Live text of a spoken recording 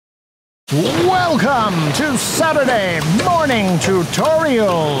Welcome to Saturday morning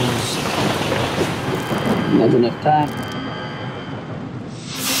tutorials. Not enough time.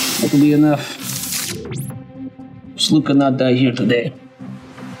 That'll be enough. Sluka not die here today.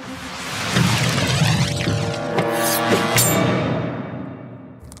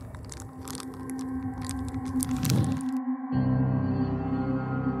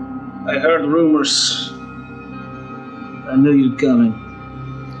 I heard rumors. I knew you'd coming.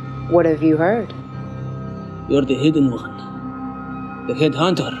 What have you heard? You're the hidden one. The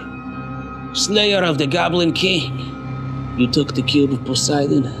headhunter. Slayer of the Goblin King. You took the cube of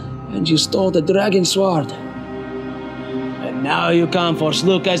Poseidon, and you stole the dragon sword. And now you come for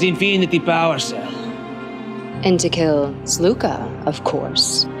Sluka's infinity power cell. And to kill Sluka, of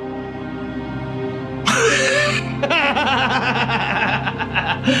course.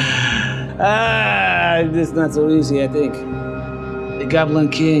 It's not so easy, I think. The Goblin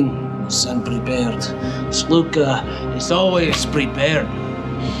King is unprepared. Sluka is always prepared.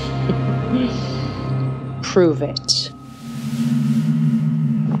 Prove it.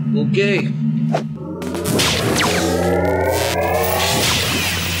 Okay.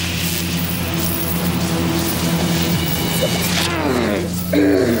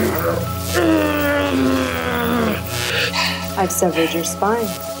 I've severed your spine.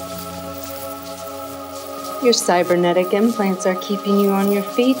 Your cybernetic implants are keeping you on your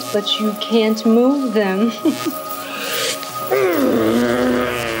feet, but you can't move them.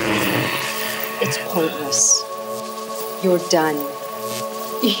 It's pointless. You're done.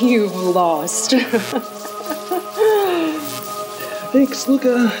 You've lost. Thanks,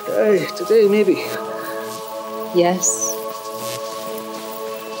 Sluka. Today, maybe. Yes.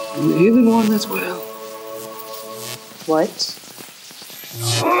 And the hidden one as well. What?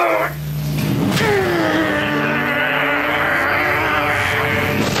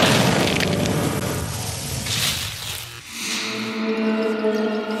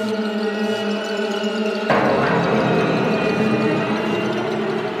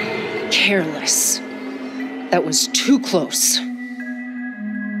 Careless. That was too close.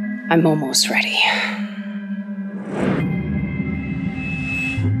 I'm almost ready.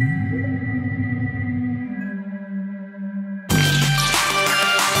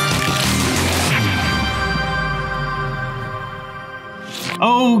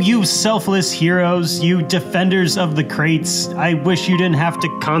 Oh, you selfless heroes, you defenders of the crates. I wish you didn't have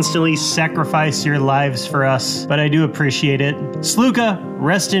to constantly sacrifice your lives for us, but I do appreciate it. Sluka,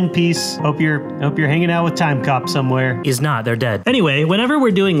 rest in peace. Hope you're hanging out with Time Cop somewhere. He's not, they're dead. Anyway, whenever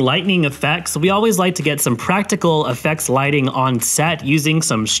we're doing lightning effects, we always like to get some practical effects lighting on set using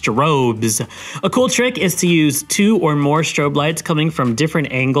some strobes. A cool trick is to use 2 or more strobe lights coming from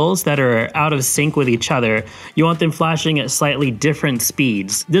different angles that are out of sync with each other. You want them flashing at slightly different speeds.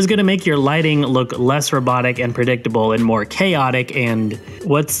 This is going to make your lighting look less robotic and predictable and more chaotic. And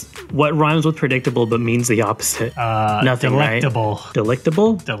what rhymes with predictable but means the opposite? Nothing, delectable. Right?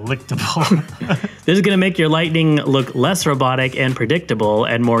 Delectable? Delectable. This is going to make your lighting look less robotic and predictable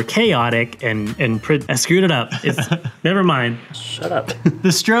and more chaotic I screwed it up. Never mind. Shut up. The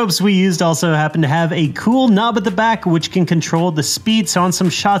strobes we used also happen to have a cool knob at the back which can control the speed. So on some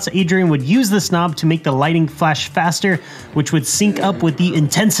shots, Adrian would use this knob to make the lighting flash faster, which would sync up with the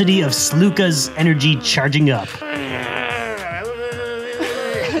intensity of Sluka's energy charging up.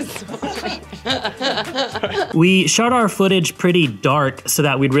 We shot our footage pretty dark so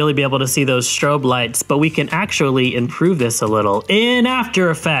that we'd really be able to see those strobe lights, but we can actually improve this a little in After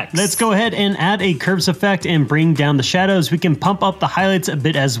Effects. Let's go ahead and add a curves effect and bring down the shadows. We can pump up the highlights a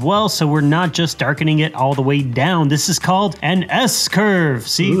bit as well, so we're not just darkening it all the way down. This is called an S-curve.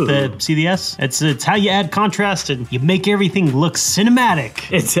 See the S? It's how you add contrast and you make everything look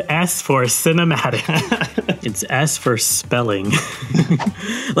cinematic. It's S for cinematic. It's S for spelling.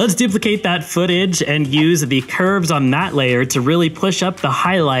 Let's duplicate that footage and use the curves on that layer to really push up the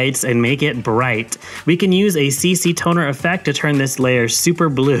highlights and make it bright. We can use a CC toner effect to turn this layer super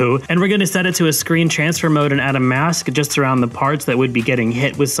blue, and we're going to set it to a screen transfer mode and add a mask just around the parts that would be getting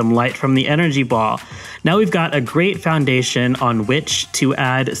hit with some light from the energy ball. Now we've got a great foundation on which to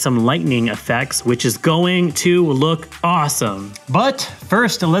add some lightning effects, which is going to look awesome. But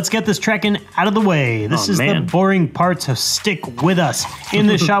first, let's get this tracking out of the way. This is the boring part, so stick with us. In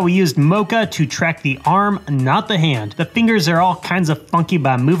this shot, we used Mocha to track the arm, not the hand. The fingers are all kinds of funky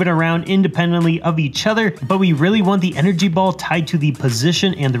by moving around independently of each other, but we really want the energy ball tied to the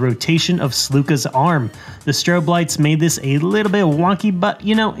position and the rotation of Sluka's arm. The strobe lights made this a little bit wonky, but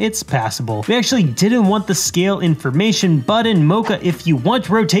you know, it's passable. We actually didn't want the scale information, but in Mocha, if you want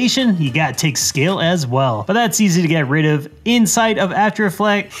rotation, you gotta take scale as well. But that's easy to get rid of inside of After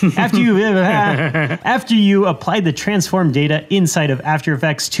Effects. After you apply the transform data inside of After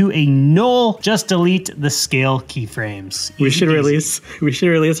Effects to a null, just delete the scale keyframes. We should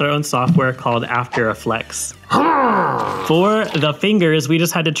release our own software called After Effects. For the fingers, we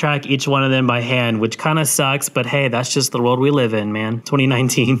just had to track each one of them by hand, which kind of sucks, but hey, that's just the world we live in, man.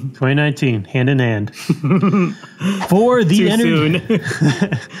 2019. 2019, hand in hand. For the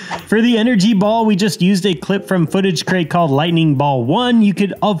For the energy ball, we just used a clip from Footage Crate called Lightning Ball 1. You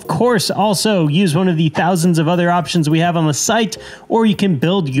could, of course, also use one of the thousands of other options we have on the site, or you can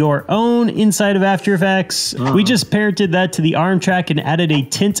build your own inside of After Effects. We just parented that to the arm track and added a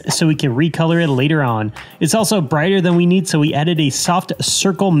tint so we can recolor it later on. It's also brighter than we need, so we added a soft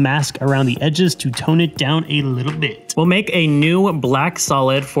circle mask around the edges to tone it down a little bit. We'll make a new black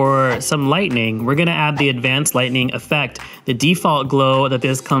solid for some lightning. We're gonna add the advanced lightning effect. The default glow that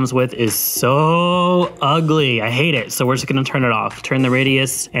this comes with is so ugly. I hate it, so we're just gonna turn it off. Turn the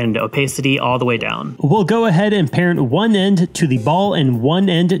radius and opacity all the way down. We'll go ahead and parent one end to the ball and one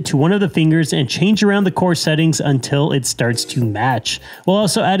end to one of the fingers and change around the core settings until it starts to match. We'll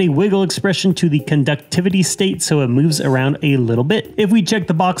also add a wiggle expression to the conductivity state so it moves around a little bit. If we check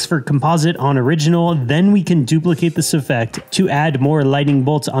the box for composite on original, then we can duplicate this effect to add more lightning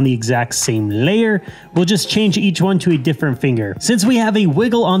bolts on the exact same layer. We'll just change each one to a different finger. Since we have a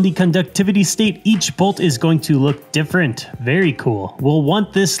wiggle on the conductivity state, each bolt is going to look different. Very cool. We'll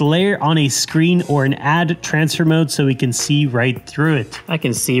want this layer on a screen or an add transfer mode so we can see right through it. I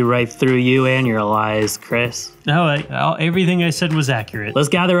can see right through you and your lies, Chris. Oh, everything I said was accurate. Let's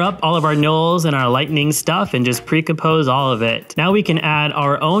gather up all of our nulls and our lightning stuff and just pre-compose all of it. Now we can add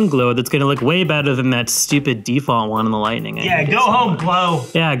our own glow that's gonna look way better than that stupid default one on the lightning. Yeah, go home, glow.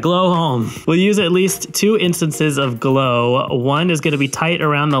 Yeah, glow home. We'll use at least 2 instances of glow. One is gonna be tight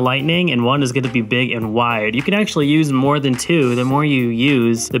around the lightning and one is gonna be big and wide. You can actually use more than 2. The more you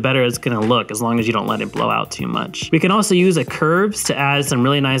use, the better it's gonna look, as long as you don't let it blow out too much. We can also use a curves to add some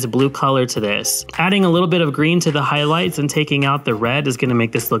really nice blue color to this. Adding a little bit of green to the highlights and taking out the red is gonna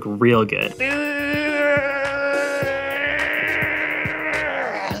make this look real good.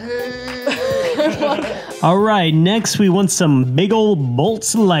 All right, next we want some big old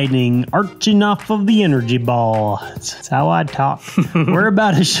bolts of lightning arching off of the energy ball. That's how I talk. We're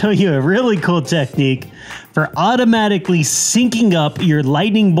about to show you a really cool technique for automatically syncing up your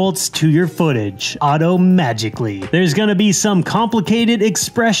lightning bolts to your footage auto-magically. There's gonna be some complicated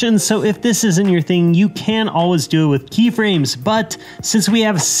expressions, so if this isn't your thing, you can always do it with keyframes, but since we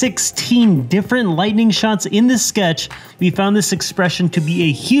have 16 different lightning shots in this sketch, we found this expression to be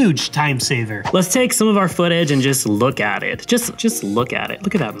a huge time saver. Let's take some of our footage and just look at it. Just look at it.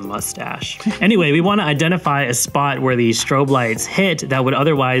 Look at that mustache. Anyway, we wanna identify a spot where the strobe lights hit that would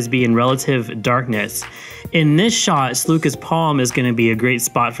otherwise be in relative darkness. In this shot, Sluka's palm is going to be a great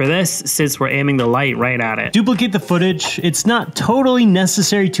spot for this since we're aiming the light right at it. Duplicate the footage. It's not totally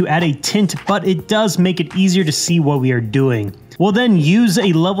necessary to add a tint, but it does make it easier to see what we are doing. We'll then use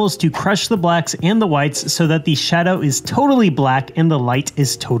a levels to crush the blacks and the whites so that the shadow is totally black and the light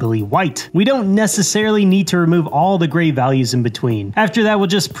is totally white. We don't necessarily need to remove all the gray values in between. After that, we'll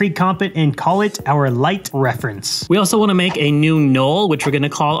just pre-comp it and call it our light reference. We also want to make a new null, which we're going to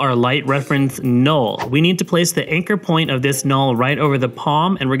call our light reference null. We need to place the anchor point of this null right over the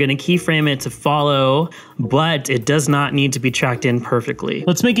palm, and we're going to keyframe it to follow, but it does not need to be tracked in perfectly.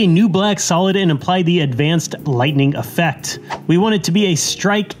 Let's make a new black solid and apply the advanced lightning effect. We want it to be a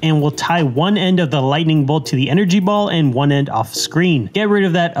strike, and we'll tie one end of the lightning bolt to the energy ball and one end off screen. Get rid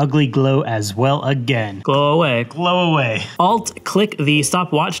of that ugly glow as well again. Glow away. Glow away. Alt-click the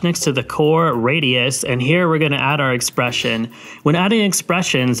stopwatch next to the core radius, and here we're going to add our expression. When adding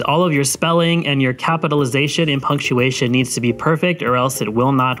expressions, all of your spelling and your capitalization and punctuation needs to be perfect or else it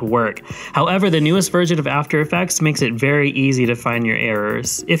will not work. However, the newest version of After Effects makes it very easy to find your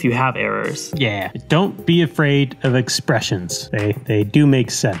errors, if you have errors. Yeah, don't be afraid of expressions. words. They do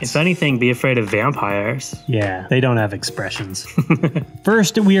make sense. If anything, be afraid of vampires. Yeah, they don't have expressions.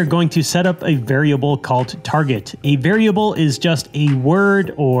 First, we are going to set up a variable called target. A variable is just a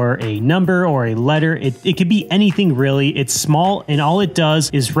word or a number or a letter. It could be anything really. It's small and all it does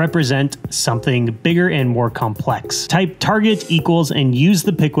is represent something bigger and more complex. Type target equals and use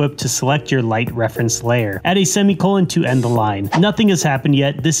the pick whip to select your light reference layer. Add a semicolon to end the line. Nothing has happened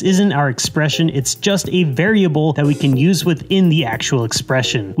yet. This isn't our expression. It's just a variable that we can use within the actual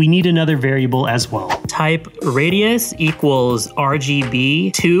expression. We need another variable as well. Type radius equals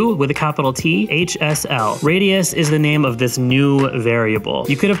rgB2 with a capital T, HSL. Radius is the name of this new variable.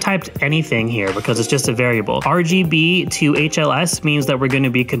 You could have typed anything here because it's just a variable. RGB to HLS means that we're going to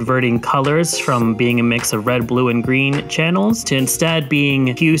be converting colors from being a mix of red, blue, and green channels to instead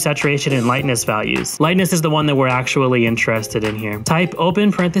being hue, saturation, and lightness values. Lightness is the one that we're actually interested in here. Type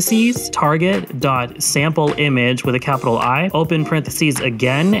open parentheses target.sampleImage with a capital I, open parentheses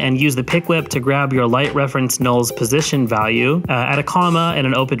again, and use the pick whip to grab your light reference null's position value, add a comma and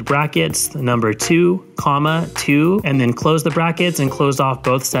an open brackets, number 2, comma 2, and then close the brackets and close off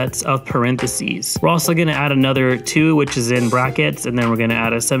both sets of parentheses. We're also going to add another 2, which is in brackets, and then we're going to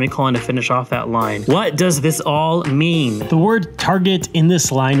add a semicolon to finish off that line. What does this all mean? The word target in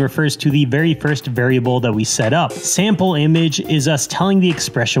this line refers to the very first variable that we set up. Sample image is us telling the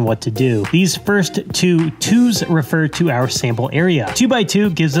expression what to do. These first two 2's refer to our sample area.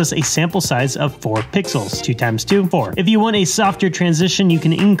 2x2 gives us a sample size of 4 pixels. 2 times 2, 4. If you want a softer transition, you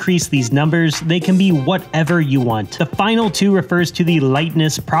can increase these numbers. They can be whatever you want. The final 2 refers to the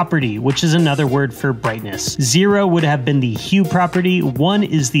lightness property, which is another word for brightness. 0 would have been the hue property, 1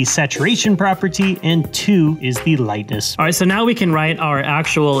 is the saturation property, and 2 is the lightness. All right, so now we can write our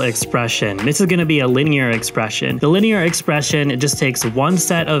actual expression. This is going to be a linear expression. The linear expression, it just takes one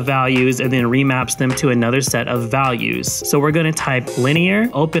set of values and then remaps them to another set of values. So we're going to type linear,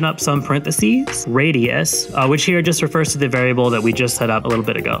 open up some parentheses, radius, which here just refers to the variable that we just set up a little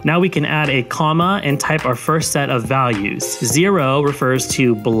bit ago. Now we can add a comma and type our first set of values. 0 refers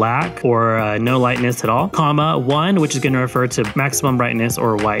to black or no lightness at all, comma 1, which is going to refer to maximum brightness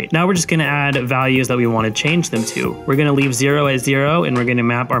or white. Now we're just going to add values that we want to change them to. We're going to leave 0 at 0 and we're going to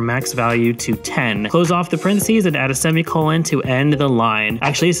map our max value to 10. Close off the parentheses and add a semicolon to end the line.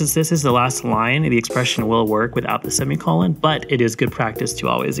 Actually, since this is the last line, the expression will work without the semicolon, but it is good practice to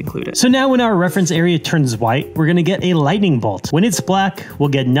always include it. So now when our reference area turns white, we're going to get a lightning bolt. When it's black, we'll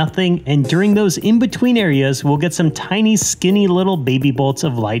get nothing, and during those in-between areas, we'll get some tiny, skinny little baby bolts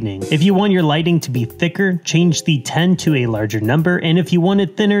of lightning. If you want your lightning to be thicker, change the 10 to a larger number, and if you want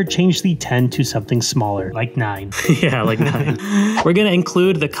it thinner, change the 10 to something smaller, like 9. Yeah, like 9. We're going to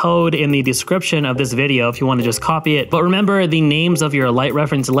include the code in the description of this video if you want to just copy it. But remember, the names of your light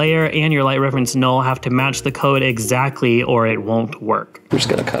reference layer and your light reference null have to match the code exactly or it won't work. We're just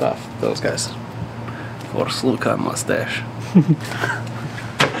gonna cut off those guys for Sluka mustache.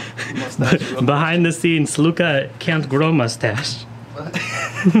 Behind the scenes, Luca can't grow mustache.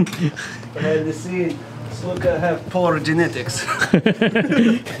 Behind the scene, Sluka have poor genetics.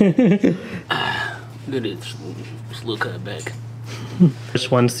 Good, it's Sluka back. Which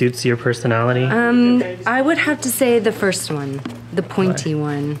one suits your personality? I would have to say the first one, the pointy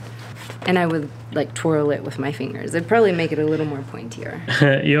one. And I would like twirl it with my fingers. It'd probably make it a little more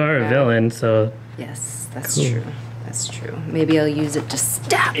pointier. You are a villain, so... Yes, that's true. That's true. Maybe I'll use it to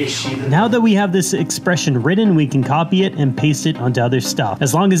stab you. Now that we have this expression written, we can copy it and paste it onto other stuff.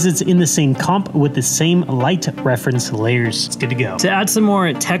 As long as it's in the same comp with the same light reference layers, it's good to go. To add some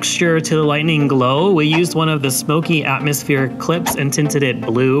more texture to the lightning glow, we used one of the smoky atmosphere clips and tinted it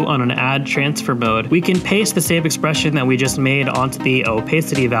blue on an add transfer mode. We can paste the same expression that we just made onto the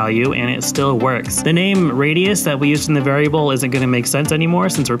opacity value and it still works. The name radius that we used in the variable isn't going to make sense anymore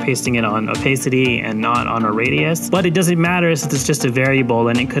since we're pasting it on opacity and not on a radius. But it doesn't matter since it's just a variable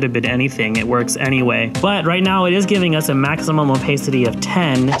and it could have been anything. It works anyway. But right now it is giving us a maximum opacity of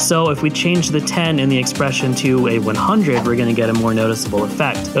 10. So if we change the 10 in the expression to a 100, we're going to get a more noticeable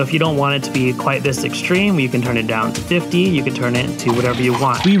effect. So if you don't want it to be quite this extreme, you can turn it down to 50. You can turn it to whatever you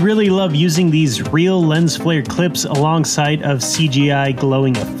want. We really love using these real lens flare clips alongside of CGI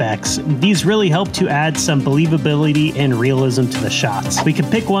glowing effects. These really help to add some believability and realism to the shots. We can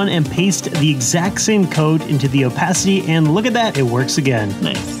pick one and paste the exact same code into the opacity opacity, and look at that, it works again.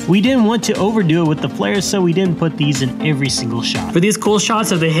 Nice. We didn't want to overdo it with the flares, so we didn't put these in every single shot. For these cool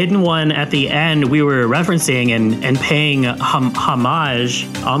shots of the hidden one at the end, we were referencing and paying homage.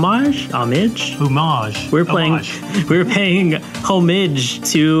 We were paying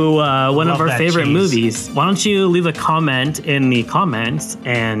homage to one of our favorite movies. Why don't you leave a comment in the comments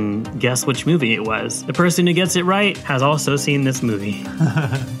and guess which movie it was? The person who gets it right has also seen this movie.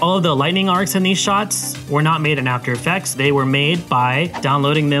 All of the lightning arcs in these shots were not made in After Effects. They were made by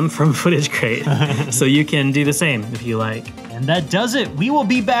downloading them from FootageCrate. So you can do the same if you like. And that does it. We will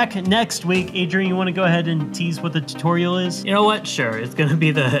be back next week. Adrian, you want to go ahead and tease what the tutorial is? You know what? Sure. It's going to be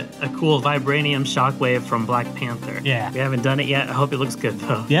a cool vibranium shockwave from Black Panther. Yeah. We haven't done it yet. I hope it looks good,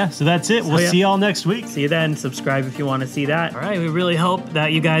 though. Yeah, so that's it. We'll see y'all next week. See you then. Subscribe if you want to see that. All right. We really hope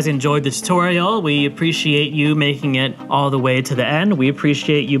that you guys enjoyed the tutorial. We appreciate you making it all the way to the end. We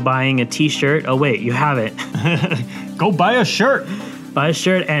appreciate you buying a t-shirt. Oh, wait. You have it. Go buy a shirt. Buy a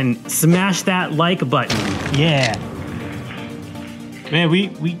shirt and smash that like button. Yeah. Man,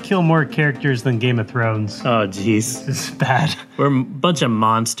 we kill more characters than Game of Thrones. Oh, jeez. It's bad. We're a bunch of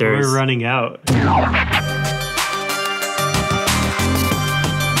monsters. We're running out.